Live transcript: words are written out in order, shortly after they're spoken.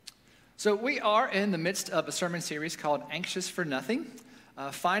So we are in the midst of a sermon series called Anxious for Nothing,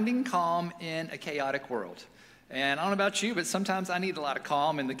 Finding Calm in a Chaotic World. And I don't know about you, but sometimes I need a lot of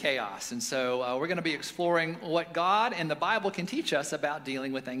calm in the chaos. And so we're going to be exploring what God and the Bible can teach us about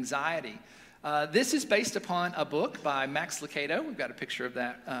dealing with anxiety. This is based upon a book by Max Lucado. We've got a picture of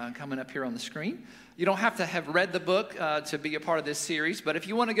that coming up here on the screen. You don't have to have read the book to be a part of this series, but if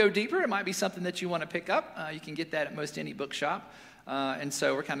you want to go deeper, it might be something that you want to pick up. You can get that at most any bookshop. And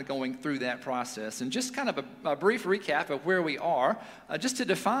so we're kind of going through that process. And just kind of a brief recap of where we are, just to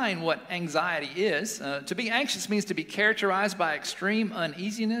define what anxiety is. To be anxious means to be characterized by extreme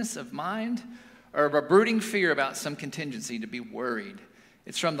uneasiness of mind or a brooding fear about some contingency, to be worried.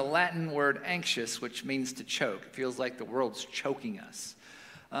 It's from the Latin word anxious, which means to choke. It feels like the world's choking us.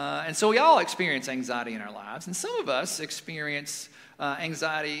 And so we all experience anxiety in our lives. And some of us experience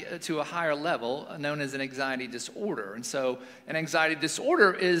anxiety to a higher level, known as an anxiety disorder. And so an anxiety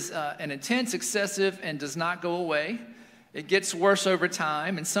disorder is an intense, excessive, and does not go away. It gets worse over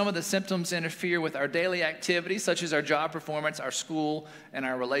time, and some of the symptoms interfere with our daily activities, such as our job performance, our school, and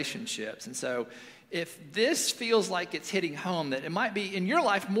our relationships. And so if this feels like it's hitting home, that it might be in your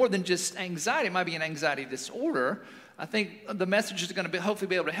life more than just anxiety, it might be an anxiety disorder, I think the message is going to hopefully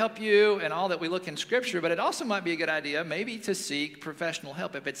be able to help you and all that we look in Scripture, but it also might be a good idea maybe to seek professional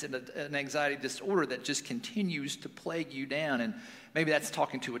help if it's an anxiety disorder that just continues to plague you down. And maybe that's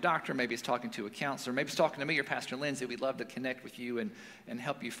talking to a doctor, maybe it's talking to a counselor, maybe it's talking to me or Pastor Lindsay. We'd love to connect with you and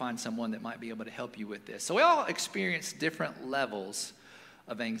help you find someone that might be able to help you with this. So we all experience different levels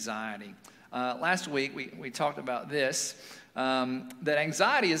of anxiety. Last week we talked about this, that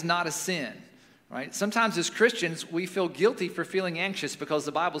anxiety is not a sin. Right? Sometimes as Christians, we feel guilty for feeling anxious because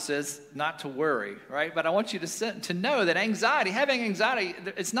the Bible says not to worry, right? But I want you to know that having anxiety,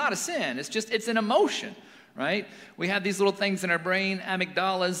 it's not a sin. It's an emotion, right? We have these little things in our brain,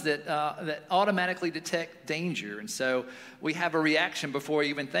 amygdalas, that automatically detect danger. And so we have a reaction before we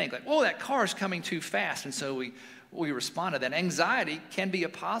even think, like, whoa, that car is coming too fast. And so we respond to that. Anxiety can be a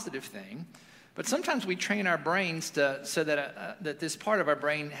positive thing. But sometimes we train our brains so that this part of our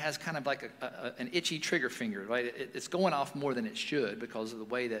brain has kind of like an itchy trigger finger, right? It's going off more than it should because of the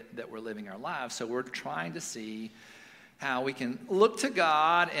way that we're living our lives. So we're trying to see how we can look to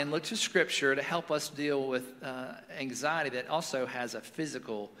God and look to Scripture to help us deal with anxiety that also has a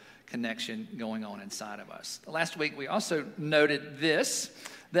physical connection going on inside of us. Last week we also noted this,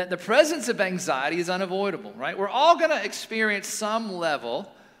 that the presence of anxiety is unavoidable, right? We're all going to experience some level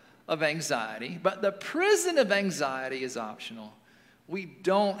of anxiety, but the prison of anxiety is optional. We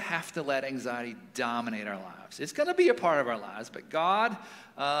don't have to let anxiety dominate our lives. It's going to be a part of our lives, but God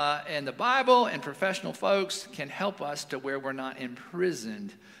and the Bible and professional folks can help us to where we're not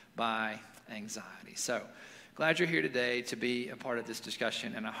imprisoned by anxiety. So glad you're here today to be a part of this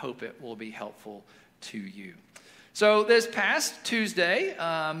discussion, and I hope it will be helpful to you. So this past Tuesday,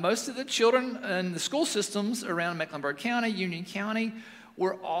 most of the children in the school systems around Mecklenburg County, Union County,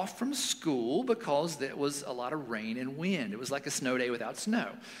 were off from school because there was a lot of rain and wind. It was like a snow day without snow.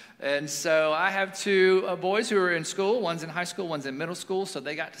 And so I have two boys who are in school. One's in high school, one's in middle school, so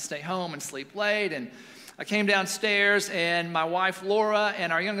they got to stay home and sleep late. And I came downstairs, and my wife Laura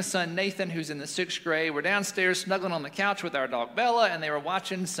and our youngest son Nathan, who's in the 6th grade, were downstairs snuggling on the couch with our dog Bella, and they were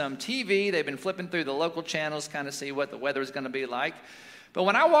watching some TV. They've been flipping through the local channels, kind of see what the weather is going to be like. But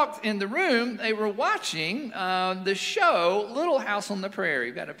when I walked in the room, they were watching the show Little House on the Prairie.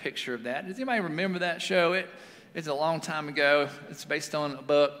 We've got a picture of that. Does anybody remember that show? It's a long time ago. It's based on a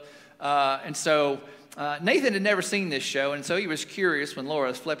book. And so Nathan had never seen this show, and so he was curious when Laura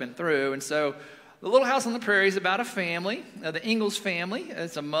was flipping through. And so the Little House on the Prairie is about a family, the Ingalls family.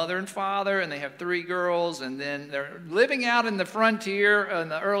 It's a mother and father, and they have 3 girls, and then they're living out in the frontier in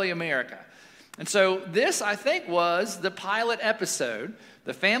the early America. And so this, I think, was the pilot episode.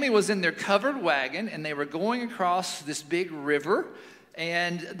 The family was in their covered wagon, and they were going across this big river.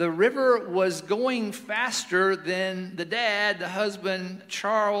 And the river was going faster than the husband,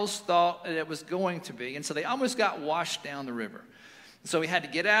 Charles, thought that it was going to be. And so they almost got washed down the river. So we had to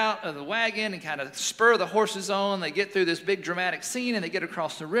get out of the wagon and kind of spur the horses on. They get through this big dramatic scene, and they get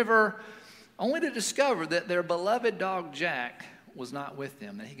across the river, only to discover that their beloved dog, Jack, was not with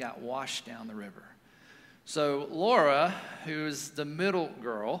them, that he got washed down the river. So Laura, who's the middle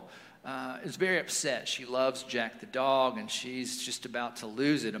girl, is very upset. She loves Jack the dog, and she's just about to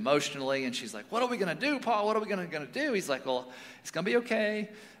lose it emotionally. And she's like, what are we going to do, Paul? What are we going to do? He's like, well, it's going to be okay.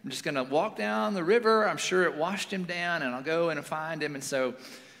 I'm just going to walk down the river. I'm sure it washed him down, and I'll go and find him. And so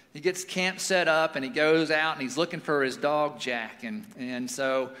he gets camp set up, and he goes out, and he's looking for his dog, Jack. And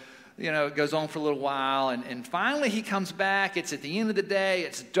so it goes on for a little while, and finally he comes back. It's at the end of the day,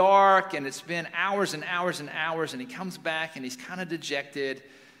 it's dark, and it's been hours and hours and hours, and he comes back, and he's kind of dejected,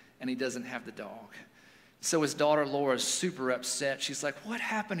 and he doesn't have the dog. So his daughter Laura's super upset. She's like, what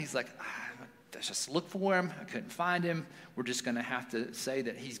happened? He's like, I just looked for him. I couldn't find him. We're just going to have to say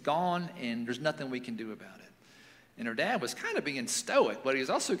that he's gone, and there's nothing we can do about it. And her dad was kind of being stoic, but he was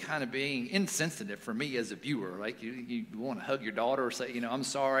also kind of being insensitive for me as a viewer. Like, you want to hug your daughter or say, I'm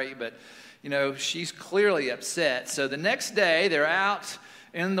sorry, but, she's clearly upset. So the next day, they're out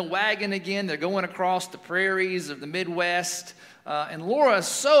in the wagon again. They're going across the prairies of the Midwest. And Laura's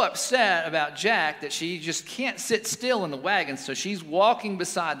so upset about Jack that she just can't sit still in the wagon. So she's walking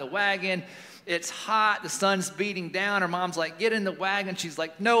beside the wagon. It's hot. The sun's beating down. Her mom's like, get in the wagon. She's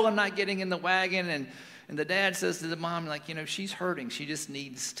like, no, I'm not getting in the wagon. And the dad says to the mom, like, she's hurting. She just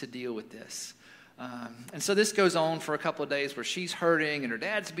needs to deal with this. And so this goes on for a couple of days where she's hurting and her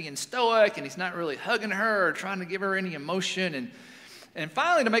dad's being stoic and he's not really hugging her or trying to give her any emotion. And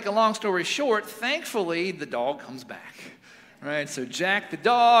finally, to make a long story short, thankfully, the dog comes back. Right? So Jack the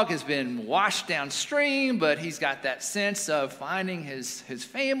dog has been washed downstream, but he's got that sense of finding his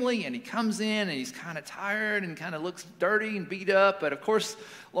family, and he comes in and he's kind of tired and kind of looks dirty and beat up. But of course,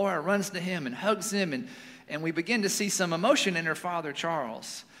 Laura runs to him and hugs him, and we begin to see some emotion in her father,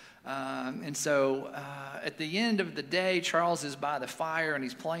 Charles. And so at the end of the day, Charles is by the fire and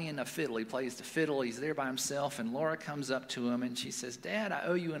he's playing a fiddle. He plays the fiddle. He's there by himself, and Laura comes up to him and she says, Dad, I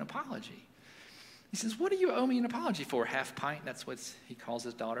owe you an apology. He says, what do you owe me an apology for? Half pint. That's what he calls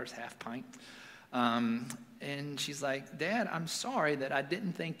his daughters, half pint. And she's like, Dad, I'm sorry that I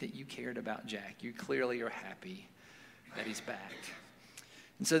didn't think that you cared about Jack. You clearly are happy that he's back.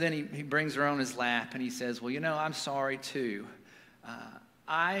 And so then he brings her on his lap and he says, well, I'm sorry too.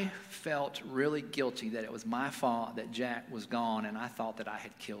 I felt really guilty that it was my fault that Jack was gone, and I thought that I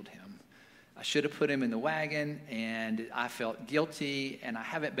had killed him. I should have put him in the wagon, and I felt guilty, and I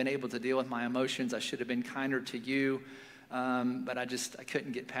haven't been able to deal with my emotions. I should have been kinder to you, but I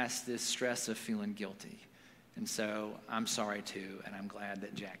couldn't get past this stress of feeling guilty. And so I'm sorry too, and I'm glad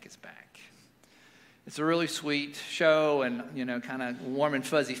that Jack is back. It's a really sweet show and, kind of warm and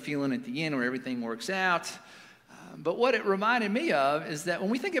fuzzy feeling at the end where everything works out. But what it reminded me of is that when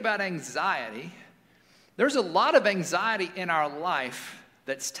we think about anxiety, there's a lot of anxiety in our life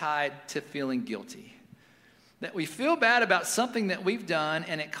that's tied to feeling guilty. That we feel bad about something that we've done,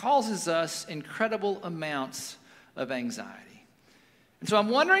 and it causes us incredible amounts of anxiety. And so I'm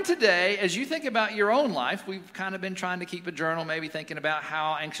wondering today, as you think about your own life, we've kind of been trying to keep a journal, maybe thinking about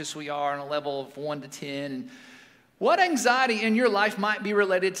how anxious we are on a level of 1 to 10. And what anxiety in your life might be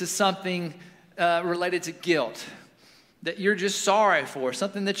related to something related to guilt that you're just sorry for,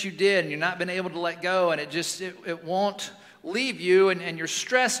 something that you did and you're not been able to let go, and it won't leave you, and you're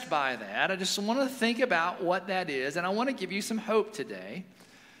stressed by that. I just want to think about what that is, and I want to give you some hope today.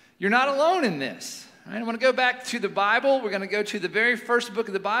 You're not alone in this. Right? I want to go back to the Bible. We're going to go to the very first book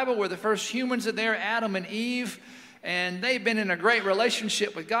of the Bible where the first humans are there, Adam and Eve, and they've been in a great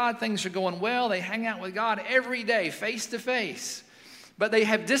relationship with God. Things are going well. They hang out with God every day, face to face. But they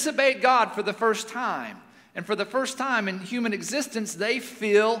have disobeyed God for the first time. And for the first time in human existence, they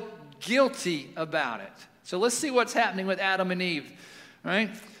feel guilty about it. So let's see what's happening with Adam and Eve, right?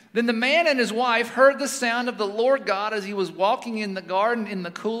 Then the man and his wife heard the sound of the Lord God as he was walking in the garden in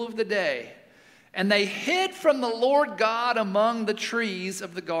the cool of the day. And they hid from the Lord God among the trees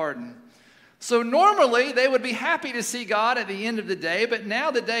of the garden. So normally they would be happy to see God at the end of the day, but now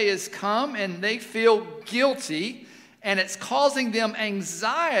the day has come and they feel guilty, and it's causing them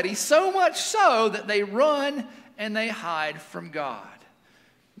anxiety, so much so that they run and they hide from God.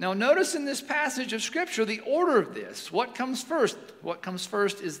 Now, notice in this passage of Scripture the order of this. What comes first? What comes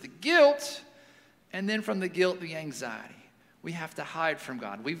first is the guilt, and then from the guilt, the anxiety. We have to hide from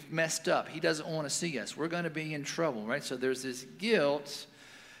God. We've messed up. He doesn't want to see us. We're going to be in trouble, right? So there's this guilt,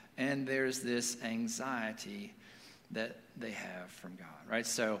 and there's this anxiety that they have from God, right?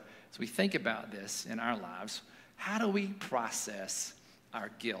 So as we think about this in our lives, how do we process our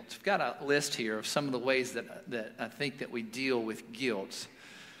guilt? I've got a list here of some of the ways that I think that we deal with guilt.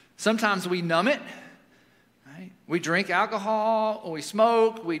 Sometimes we numb it, right? We drink alcohol, or we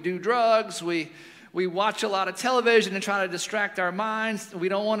smoke, we do drugs, we watch a lot of television and try to distract our minds. We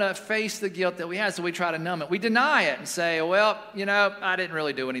don't want to face the guilt that we have, so we try to numb it. We deny it and say, well, I didn't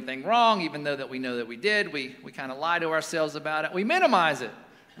really do anything wrong, even though that we know that we did. We kind of lie to ourselves about it. We minimize it,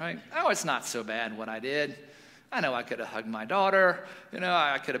 right? Oh, it's not so bad what I did. I know I could have hugged my daughter.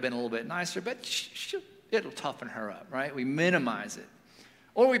 I could have been a little bit nicer, but it'll toughen her up, right? We minimize it.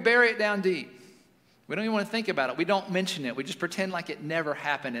 Or we bury it down deep. We don't even want to think about it. We don't mention it. We just pretend like it never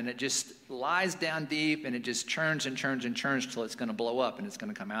happened, and it just lies down deep, and it just churns and churns and churns till it's going to blow up and it's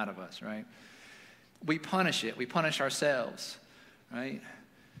going to come out of us, right? We punish it. We punish ourselves, right?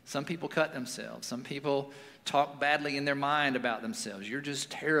 Some people cut themselves. Some people talk badly in their mind about themselves. You're just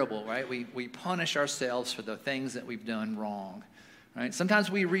terrible, right? We punish ourselves for the things that we've done wrong, right? Sometimes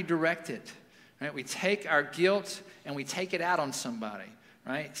we redirect it, right? We take our guilt and we take it out on somebody,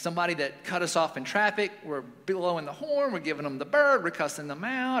 right? Somebody that cut us off in traffic, we're blowing the horn, we're giving them the bird, we're cussing them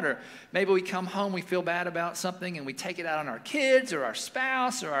out, or maybe we come home, we feel bad about something, and we take it out on our kids or our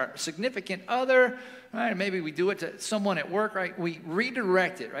spouse or our significant other, right? Maybe we do it to someone at work, right? We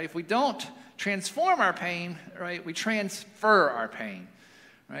redirect it, right? If we don't transform our pain, right, we transfer our pain,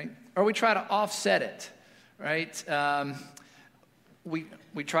 right? Or we try to offset it, right?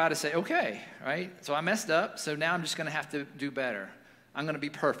 We try to say, okay, right? So I messed up, so now I'm just going to have to do better. I'm going to be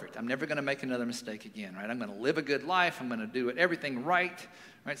perfect. I'm never going to make another mistake again, right? I'm going to live a good life. I'm going to do everything right,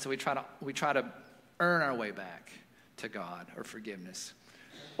 right? So we try to earn our way back to God or forgiveness.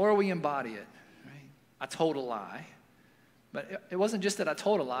 Or we embody it, right? I told a lie. But it wasn't just that I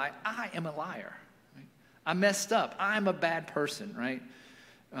told a lie. I am a liar, right? I messed up. I'm a bad person, right?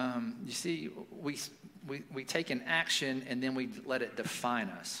 You see, we take an action and then we let it define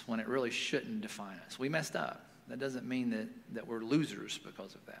us when it really shouldn't define us. We messed up. That doesn't mean that we're losers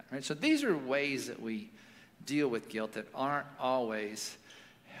because of that, right? So these are ways that we deal with guilt that aren't always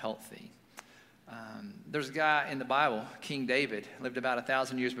healthy. There's a guy in the Bible, King David, lived about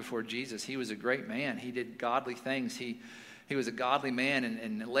 1,000 years before Jesus. He was a great man. He did godly things. He was a godly man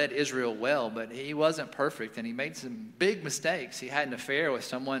and led Israel well, but he wasn't perfect, and he made some big mistakes. He had an affair with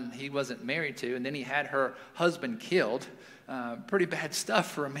someone he wasn't married to, and then he had her husband killed. Pretty bad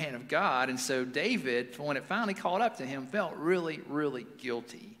stuff for a man of God. And so David, when it finally caught up to him, felt really, really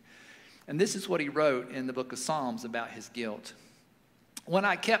guilty. And this is what he wrote in the book of Psalms about his guilt. When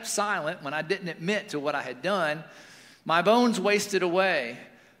I kept silent, when I didn't admit to what I had done, my bones wasted away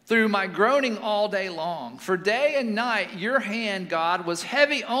through my groaning all day long. For day and night your hand, God, was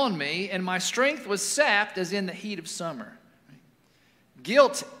heavy on me, and my strength was sapped as in the heat of summer.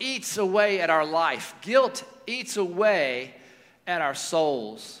 Guilt eats away at our life. Guilt eats away at our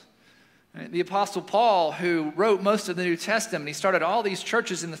souls. The Apostle Paul, who wrote most of the New Testament, he started all these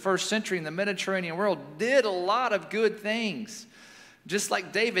churches in the first century in the Mediterranean world, did a lot of good things. Just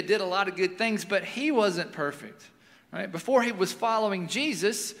like David did a lot of good things, but he wasn't perfect. Right? Before he was following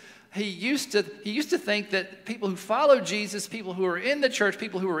Jesus, he used to think that people who followed Jesus, people who were in the church,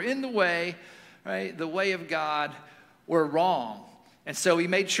 people who were in the way, right, the way of God, were wrong. And so he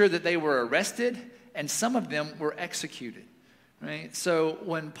made sure that they were arrested, and some of them were executed. Right? So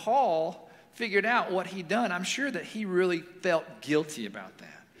when Paul figured out what he'd done, I'm sure that he really felt guilty about that.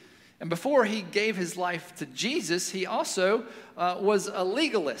 And before he gave his life to Jesus, he also was a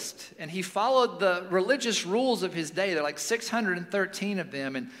legalist. And he followed the religious rules of his day. There are like 613 of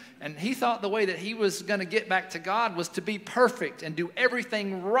them. And he thought the way that he was going to get back to God was to be perfect and do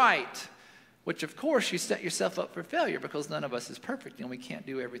everything right. Which, of course, you set yourself up for failure because none of us is perfect and we can't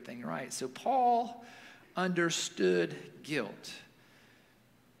do everything right. So Paul understood guilt.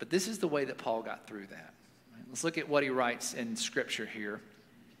 But this is the way that Paul got through that. Let's look at what he writes in Scripture here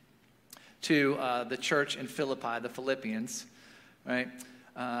to the church in Philippi, the Philippians, right?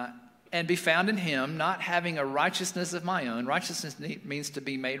 And be found in him, not having a righteousness of my own. Righteousness means to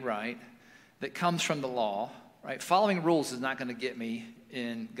be made right, that comes from the law, right? Following rules is not going to get me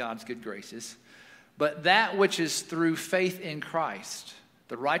in God's good graces. But that which is through faith in Christ,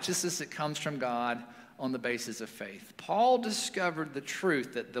 the righteousness that comes from God on the basis of faith. Paul discovered the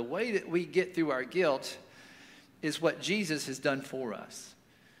truth that the way that we get through our guilt is what Jesus has done for us.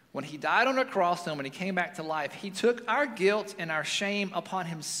 When he died on a cross and when he came back to life, he took our guilt and our shame upon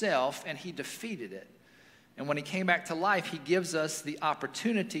himself and he defeated it. And when he came back to life, he gives us the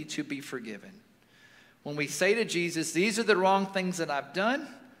opportunity to be forgiven. When we say to Jesus, these are the wrong things that I've done,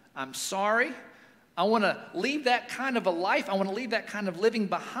 I'm sorry, I want to leave that kind of a life, I want to leave that kind of living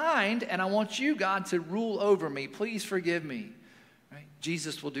behind, and I want you, God, to rule over me. Please forgive me. Right?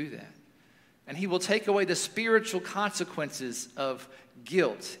 Jesus will do that. And he will take away the spiritual consequences of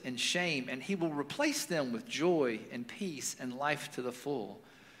guilt and shame, and he will replace them with joy and peace and life to the full.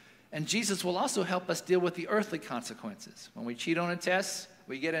 And Jesus will also help us deal with the earthly consequences. When we cheat on a test,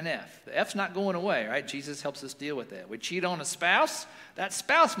 we get an F. The F's not going away, right? Jesus helps us deal with that. We cheat on a spouse, that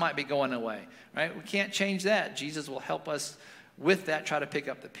spouse might be going away, right? We can't change that. Jesus will help us with that, try to pick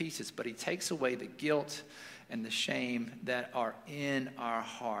up the pieces, but he takes away the guilt and the shame that are in our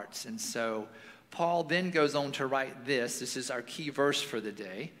hearts. And so Paul then goes on to write this. This is our key verse for the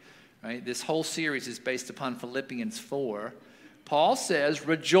day, right? This whole series is based upon Philippians 4. Paul says,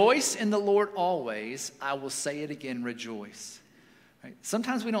 rejoice in the Lord always. I will say it again, rejoice. Right?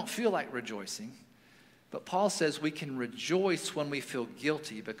 Sometimes we don't feel like rejoicing, but Paul says we can rejoice when we feel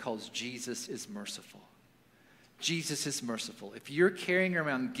guilty because Jesus is merciful. Jesus is merciful. If you're carrying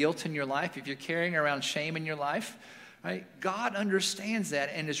around guilt in your life, if you're carrying around shame in your life, right, God understands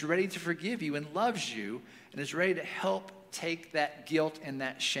that and is ready to forgive you and loves you and is ready to help take that guilt and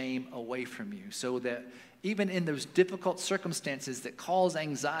that shame away from you so that even in those difficult circumstances that cause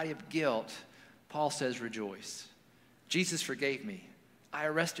anxiety of guilt, Paul says, rejoice. Jesus forgave me. I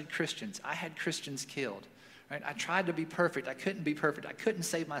arrested Christians. I had Christians killed. Right? I tried to be perfect. I couldn't be perfect. I couldn't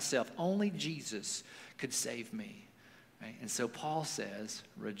save myself. Only Jesus could save me. Right? And so Paul says,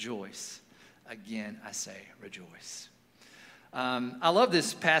 rejoice. Again, I say rejoice. I love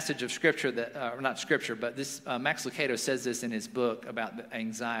this passage of scripture that, or not scripture, but this Max Lucado says this in his book about the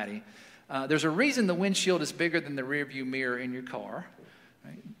anxiety. There's a reason the windshield is bigger than the rearview mirror in your car.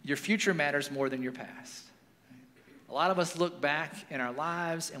 Right? Your future matters more than your past. A lot of us look back in our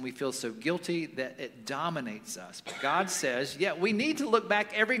lives and we feel so guilty that it dominates us. But God says, yeah, we need to look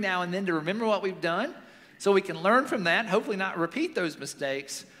back every now and then to remember what we've done so we can learn from that, hopefully not repeat those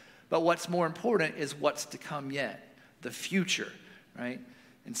mistakes. But what's more important is what's to come yet, the future, right?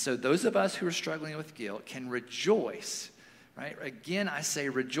 And so those of us who are struggling with guilt can rejoice, right? Again, I say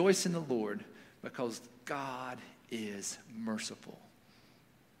rejoice in the Lord because God is merciful.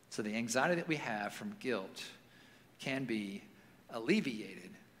 So the anxiety that we have from guilt can be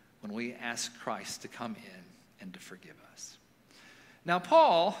alleviated when we ask Christ to come in and to forgive us. Now,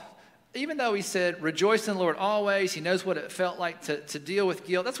 Paul, even though he said, rejoice in the Lord always, he knows what it felt like to deal with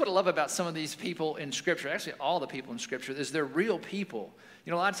guilt. That's what I love about some of these people in Scripture. Actually, all the people in Scripture is they're real people. You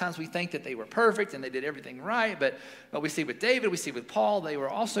know, a lot of times we think that they were perfect and they did everything right, but what we see with David, we see with Paul, they were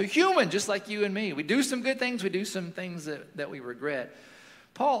also human, just like you and me. We do some good things, we do some things that we regret.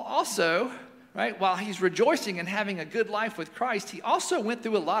 Paul also, right, while he's rejoicing and having a good life with Christ, he also went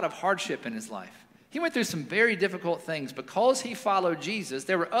through a lot of hardship in his life. He went through some very difficult things. Because he followed Jesus,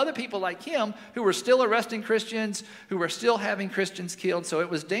 there were other people like him who were still arresting Christians, who were still having Christians killed. So it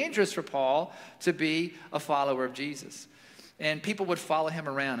was dangerous for Paul to be a follower of Jesus. And people would follow him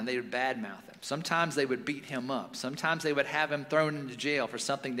around and they would badmouth him. Sometimes they would beat him up. Sometimes they would have him thrown into jail for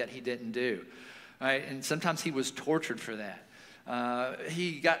something that he didn't do. Right? And sometimes he was tortured for that.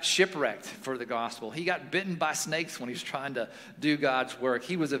 He got shipwrecked for the gospel. He got bitten by snakes when he was trying to do God's work.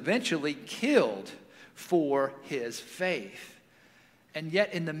 He was eventually killed for his faith. And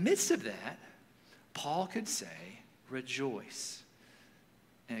yet in the midst of that, Paul could say, rejoice.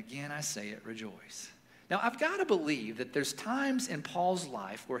 And again, I say it, rejoice. Now, I've got to believe that there's times in Paul's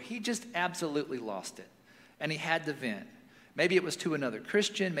life where he just absolutely lost it. And he had to vent. Maybe it was to another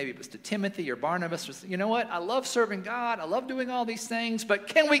Christian. Maybe it was to Timothy or Barnabas. You know what? I love serving God. I love doing all these things. But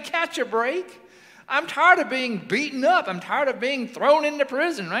can we catch a break? I'm tired of being beaten up. I'm tired of being thrown into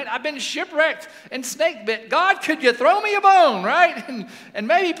prison, right? I've been shipwrecked and snake bit. God, could you throw me a bone, right? And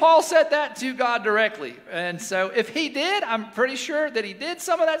maybe Paul said that to God directly. And so if he did, I'm pretty sure that he did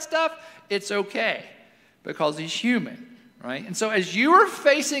some of that stuff. It's okay because he's human. Right? And so as you are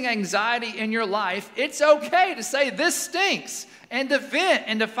facing anxiety in your life, it's okay to say this stinks and to vent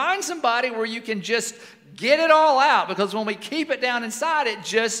and to find somebody where you can just get it all out, because when we keep it down inside, it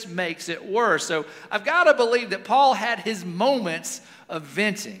just makes it worse. So I've got to believe that Paul had his moments of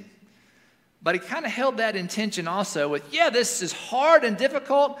venting, but he kind of held that intention also with, yeah, this is hard and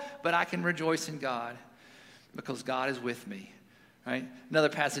difficult, but I can rejoice in God because God is with me. Right? Another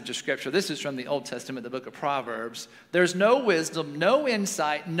passage of scripture. This is from the Old Testament, the book of Proverbs. There's no wisdom, no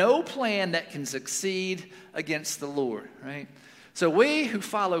insight, no plan that can succeed against the Lord. Right? So we who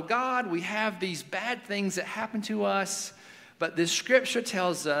follow God, we have these bad things that happen to us, but this scripture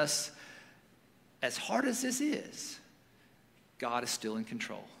tells us, as hard as this is, God is still in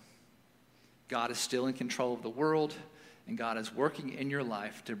control. God is still in control of the world, and God is working in your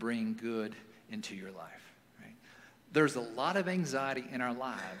life to bring good into your life. There's a lot of anxiety in our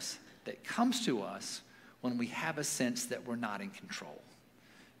lives that comes to us when we have a sense that we're not in control.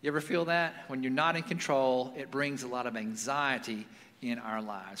 You ever feel that? When you're not in control, it brings a lot of anxiety in our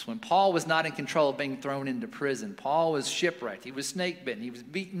lives. When Paul was not in control of being thrown into prison, Paul was shipwrecked, he was snake bitten, he was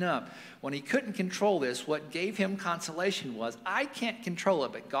beaten up. When he couldn't control this, what gave him consolation was, I can't control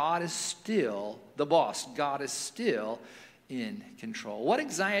it, but God is still the boss. God is still in control. What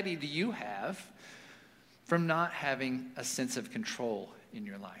anxiety do you have from not having a sense of control in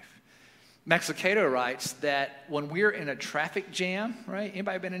your life? Max Lucado writes that when we're in a traffic jam, right?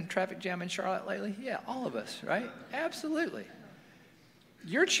 Anybody been in a traffic jam in Charlotte lately? Yeah, all of us, right? Absolutely.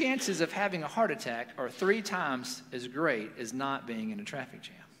 your chances of having a heart attack are 3 times as great as not being in a traffic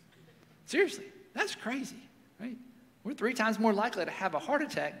jam. Seriously, that's crazy, right? We're 3 times more likely to have a heart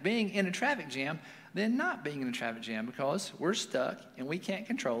attack being in a traffic jam than not being in a traffic jam because we're stuck and we can't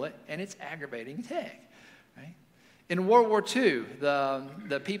control it, and it's aggravating heck, right? In World War II,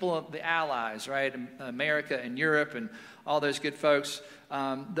 the people of the Allies, right, America and Europe and all those good folks,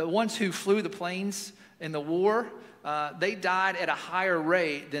 the ones who flew the planes in the war, they died at a higher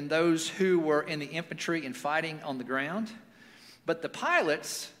rate than those who were in the infantry and fighting on the ground. But the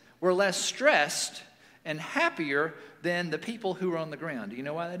pilots were less stressed and happier than the people who were on the ground. Do you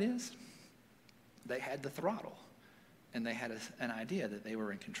know why that is? They had the throttle, and they had an idea that they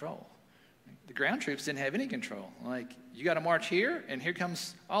were in control. The ground troops didn't have any control. Like, you got to march here, and here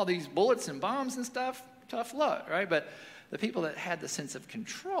comes all these bullets and bombs and stuff. Tough luck, right? But the people that had the sense of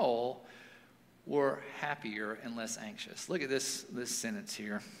control were happier and less anxious. Look at this sentence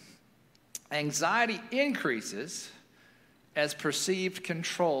here. Anxiety increases as perceived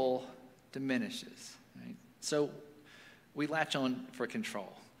control diminishes. Right? So we latch on for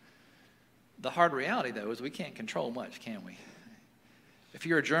control. The hard reality, though, is we can't control much, can we? If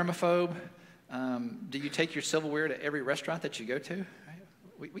you're a germaphobe, do you take your silverware to every restaurant that you go to?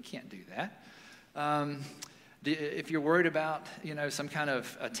 Right? We can't do that. If you're worried about, some kind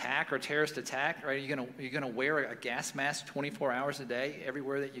of attack or terrorist attack, right? Are you gonna wear a gas mask 24 hours a day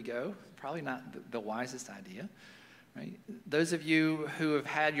everywhere that you go? Probably not the wisest idea, right? Those of you who have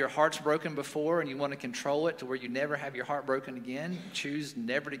had your hearts broken before and you want to control it to where you never have your heart broken again, choose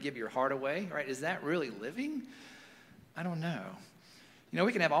never to give your heart away, right? Is that really living? I don't know.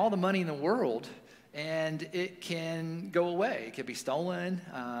 We can have all the money in the world, and it can go away. It can be stolen.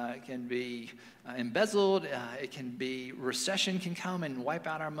 It can be embezzled. It can be recession can come and wipe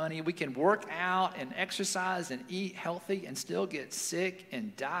out our money. We can work out and exercise and eat healthy and still get sick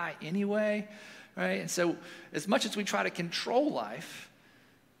and die anyway, right? And so as much as we try to control life,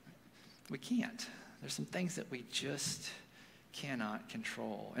 we can't. There's some things that we just cannot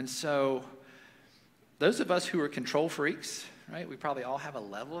control. And so those of us who are control freaks, right, we probably all have a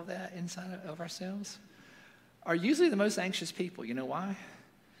level of that inside of ourselves, are usually the most anxious people. You know why?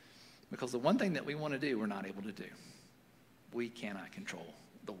 Because the one thing that we want to do, we're not able to do. We cannot control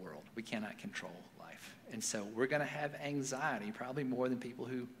the world. We cannot control life. And so we're going to have anxiety probably more than people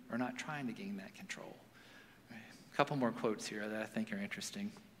who are not trying to gain that control. Right? A couple more quotes here that I think are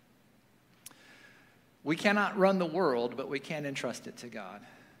interesting. We cannot run the world, but we can entrust it to God.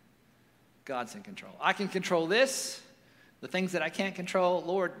 God's in control. I can control this. The things that I can't control,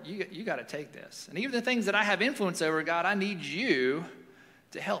 Lord, you got to take this. And even the things that I have influence over, God, I need you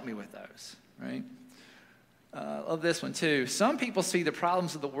to help me with those, right? Love this one too. Some people see the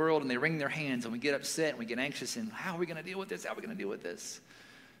problems of the world and they wring their hands and we get upset and we get anxious and how are we going to deal with this? How are we going to deal with this?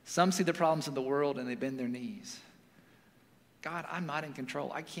 Some see the problems of the world and they bend their knees. God, I'm not in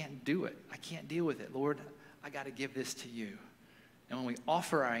control. I can't do it. I can't deal with it. Lord, I got to give this to you. And when we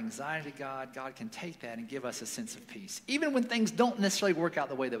offer our anxiety to God, God can take that and give us a sense of peace, even when things don't necessarily work out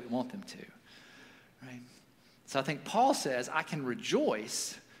the way that we want them to, right? So I think Paul says, I can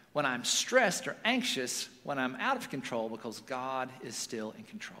rejoice when I'm stressed or anxious, when I'm out of control, because God is still in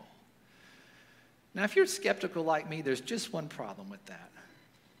control. Now, if you're skeptical like me, there's just one problem with that.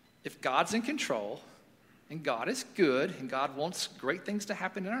 If God's in control, and God is good, and God wants great things to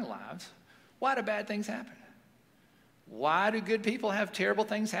happen in our lives, why do bad things happen? Why do good people have terrible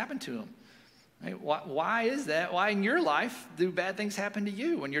things happen to them? Right? Why is that? Why in your life do bad things happen to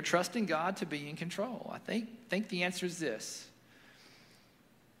you when you're trusting God to be in control? I think the answer is this.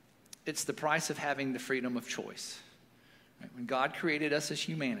 It's the price of having the freedom of choice. Right? When God created us as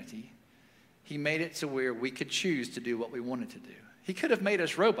humanity, he made it to where we could choose to do what we wanted to do. He could have made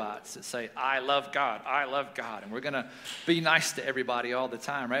us robots that say, I love God, and we're going to be nice to everybody all the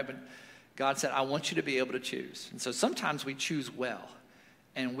time, right? But God said, I want you to be able to choose. And so sometimes we choose well,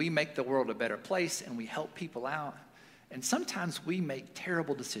 and we make the world a better place, and we help people out. And sometimes we make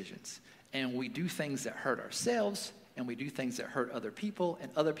terrible decisions, and we do things that hurt ourselves, and we do things that hurt other people,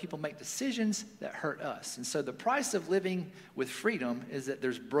 and other people make decisions that hurt us. And so the price of living with freedom is that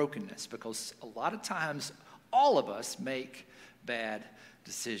there's brokenness, because a lot of times all of us make bad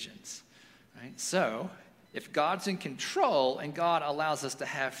decisions, right? So if God's in control and God allows us to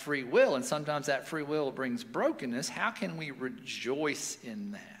have free will, and sometimes that free will brings brokenness, how can we rejoice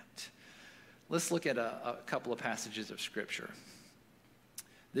in that? Let's look at a couple of passages of Scripture.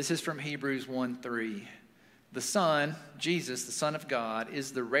 This is from Hebrews 1:3. The Son, Jesus, the Son of God,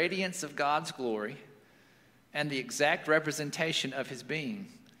 is the radiance of God's glory and the exact representation of his being,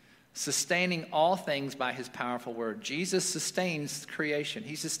 sustaining all things by his powerful word. Jesus sustains creation.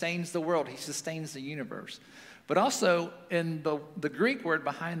 He sustains the world. He sustains the universe. But also, in the Greek word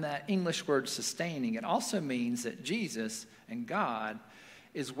behind that English word sustaining, it also means that Jesus and God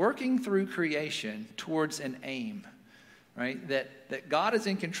is working through creation towards an aim, right? That God is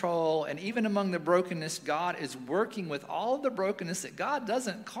in control, and even among the brokenness, God is working with all of the brokenness that God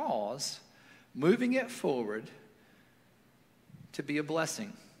doesn't cause, moving it forward to be a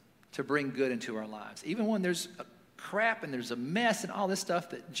blessing, to bring good into our lives. Even when there's crap and there's a mess and all this stuff,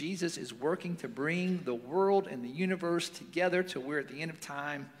 that Jesus is working to bring the world and the universe together to where at the end of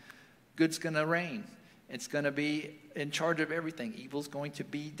time, good's going to reign. It's going to be in charge of everything. Evil's going to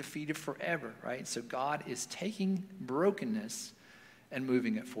be defeated forever, right? So God is taking brokenness and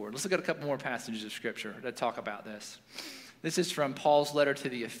moving it forward. Let's look at a couple more passages of Scripture that talk about this. This is from Paul's letter to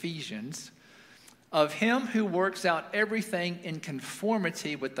the Ephesians. Of him who works out everything in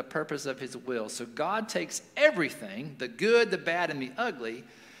conformity with the purpose of his will. So God takes everything, the good, the bad, and the ugly,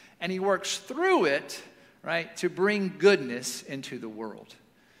 and he works through it, right, to bring goodness into the world.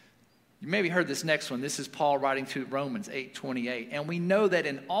 You maybe heard this next one. This is Paul writing to Romans 8:28. And we know that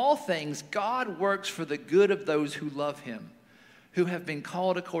in all things God works for the good of those who love him, who have been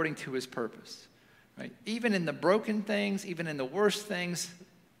called according to his purpose. Right? Even in the broken things, even in the worst things,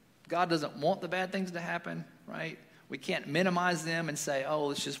 God doesn't want the bad things to happen, right? We can't minimize them and say, oh,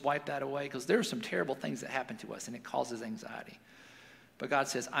 let's just wipe that away, because there are some terrible things that happen to us, and it causes anxiety. But God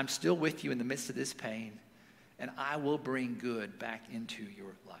says, I'm still with you in the midst of this pain, and I will bring good back into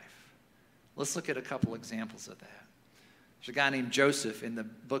your life. Let's look at a couple examples of that. There's a guy named Joseph in the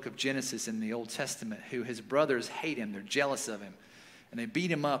book of Genesis in the Old Testament who his brothers hate him. They're jealous of him. And they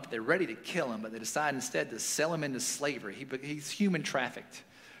beat him up. They're ready to kill him, but they decide instead to sell him into slavery. He's human trafficked.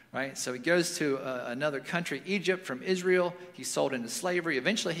 Right? So he goes to another country, Egypt, from Israel. He's sold into slavery.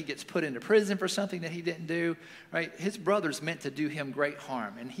 Eventually he gets put into prison for something that he didn't do. Right? His brothers meant to do him great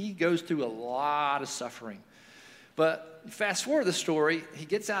harm, and he goes through a lot of suffering. But fast forward the story, he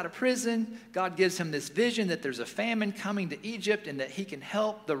gets out of prison. God gives him this vision that there's a famine coming to Egypt and that he can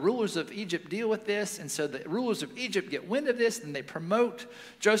help the rulers of Egypt deal with this. And so the rulers of Egypt get wind of this, and they promote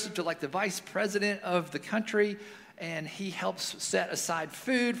Joseph to like the vice president of the country. And he helps set aside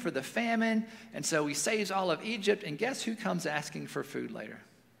food for the famine. And so he saves all of Egypt. And guess who comes asking for food later?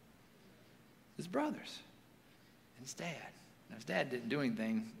 His brothers and his dad. Now, his dad didn't do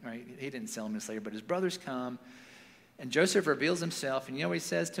anything, right? He didn't sell him into slavery, but his brothers come. And Joseph reveals himself. And you know what he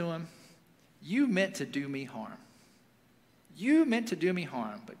says to him? You meant to do me harm. You meant to do me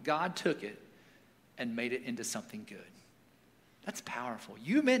harm, but God took it and made it into something good. That's powerful.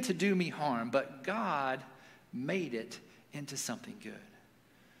 You meant to do me harm, but God made it into something good.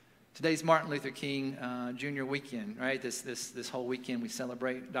 Today's Martin Luther King Jr. weekend, right? This whole weekend we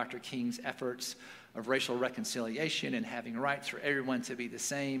celebrate Dr. King's efforts of racial reconciliation and having rights for everyone to be the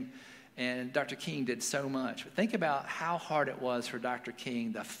same. And Dr. King did so much. But think about how hard it was for Dr.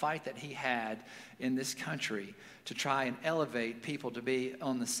 King, the fight that he had in this country to try and elevate people to be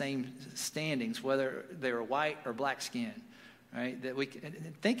on the same standings, whether they were white or black skin. Right? That we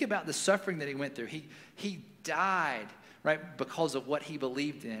think about the suffering that he went through. He died, right, because of what he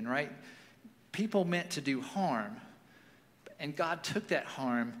believed in, right? People meant to do harm, and God took that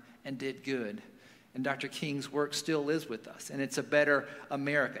harm and did good. And Dr. King's work still lives with us, and it's a better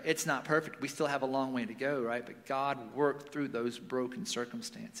America. It's not perfect. We still have a long way to go, right? But God worked through those broken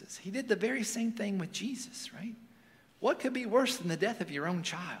circumstances. He did the very same thing with Jesus, right? What could be worse than the death of your own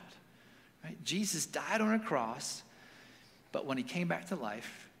child, right? Jesus died on a cross. But when he came back to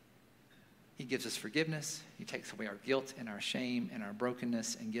life, he gives us forgiveness. He takes away our guilt and our shame and our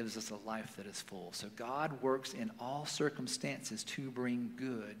brokenness and gives us a life that is full. So God works in all circumstances to bring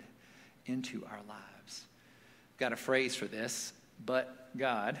good into our lives. Got a phrase for this, but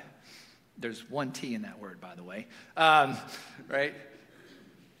God. There's one T in that word, by the way. Right?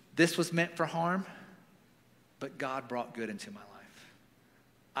 This was meant for harm, but God brought good into my life.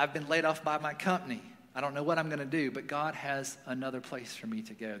 I've been laid off by my company. I don't know what I'm going to do, but God has another place for me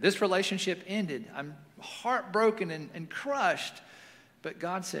to go. This relationship ended. I'm heartbroken and crushed, but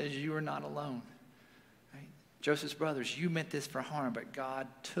God says you are not alone. Right? Joseph's brothers, you meant this for harm, but God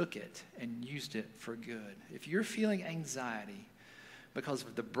took it and used it for good. If you're feeling anxiety because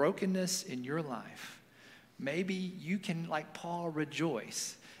of the brokenness in your life, maybe you can, like Paul,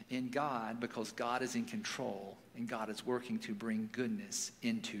 rejoice in God because God is in control and God is working to bring goodness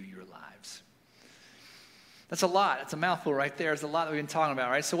into your lives. That's a lot. That's a mouthful right there. There's a lot that we've been talking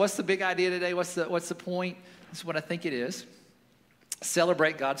about, right? So what's the big idea today? What's the point? This is what I think it is.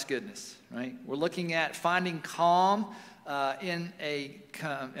 Celebrate God's goodness, right? We're looking at finding calm in a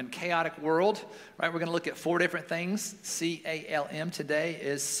chaotic world, right? We're going to look at 4 different things. CALM today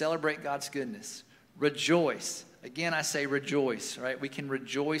is celebrate God's goodness. Rejoice. Again, I say rejoice, right? We can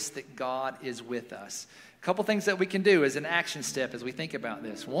rejoice that God is with us. A couple things that we can do as an action step as we think about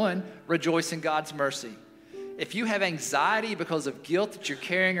this. 1, rejoice in God's mercy. If you have anxiety because of guilt that you're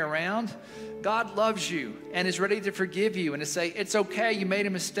carrying around, God loves you and is ready to forgive you and to say, it's okay, you made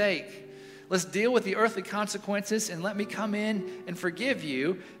a mistake. Let's deal with the earthly consequences and let me come in and forgive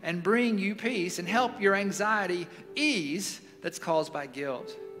you and bring you peace and help your anxiety ease that's caused by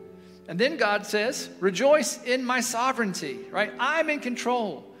guilt. And then God says, rejoice in my sovereignty, right? I'm in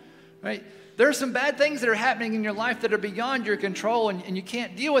control, right? There are some bad things that are happening in your life that are beyond your control, and you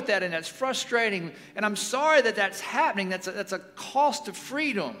can't deal with that, and that's frustrating. And I'm sorry that that's happening. That's a cost of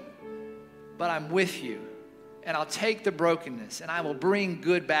freedom. But I'm with you, and I'll take the brokenness, and I will bring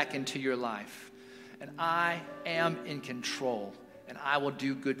good back into your life. And I am in control, and I will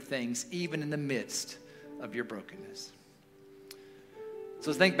do good things even in the midst of your brokenness.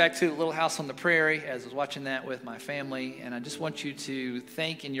 So think back to Little House on the Prairie as I was watching that with my family, and I just want you to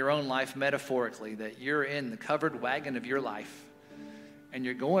think in your own life metaphorically that you're in the covered wagon of your life, and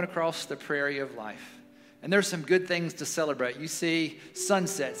you're going across the prairie of life. And there's some good things to celebrate. You see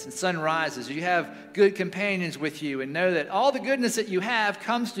sunsets and sunrises. You have good companions with you, and know that all the goodness that you have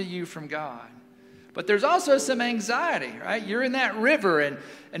comes to you from God. But there's also some anxiety, right? You're in that river, and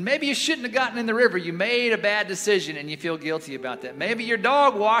maybe you shouldn't have gotten in the river. You made a bad decision, and you feel guilty about that. Maybe your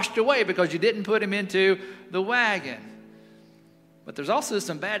dog washed away because you didn't put him into the wagon. But there's also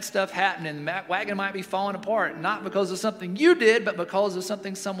some bad stuff happening. The wagon might be falling apart, not because of something you did, but because of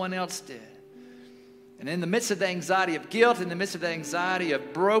something someone else did. And in the midst of the anxiety of guilt, in the midst of the anxiety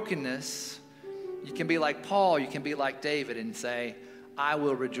of brokenness, you can be like Paul, you can be like David and say, I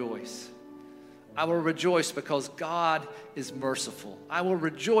will rejoice. I will rejoice because God is merciful. I will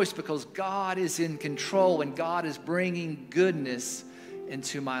rejoice because God is in control and God is bringing goodness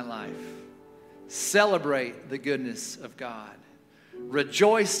into my life. Celebrate the goodness of God.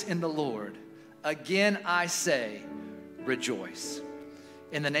 Rejoice in the Lord. Again, I say, rejoice.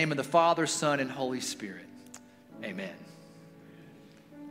 In the name of the Father, Son, and Holy Spirit, amen.